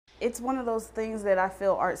It's one of those things that I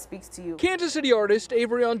feel art speaks to you. Kansas City artist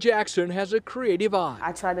Avery Jackson has a creative eye.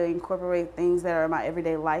 I try to incorporate things that are in my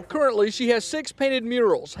everyday life. Currently, she has 6 painted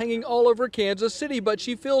murals hanging all over Kansas City, but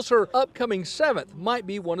she feels her upcoming 7th might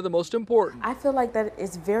be one of the most important. I feel like that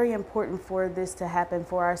it's very important for this to happen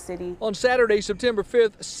for our city. On Saturday, September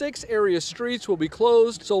 5th, 6 area streets will be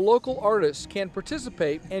closed so local artists can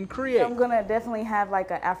participate and create. I'm gonna definitely have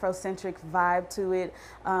like an Afrocentric vibe to it,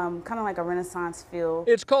 kind of like a Renaissance feel.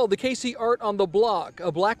 It's called the KC Art on the Block,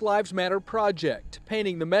 a Black Lives Matter project,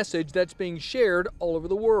 painting the message that's being shared all over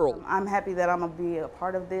the world. I'm happy that I'm gonna be a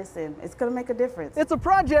part of this, and it's gonna make a difference. It's a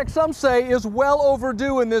project some say is well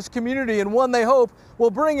overdue in this community, and one they hope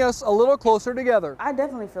will bring us a little closer together. I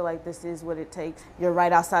definitely feel like this is what it takes. You're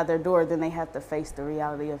right outside their door, then they have to face the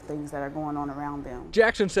reality of things that are going on around them.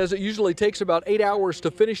 Jackson says it usually takes about 8 hours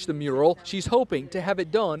to finish the mural. She's hoping to have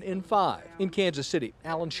it done in 5. In Kansas City,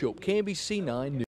 Alan Shope, KMBC 9 News.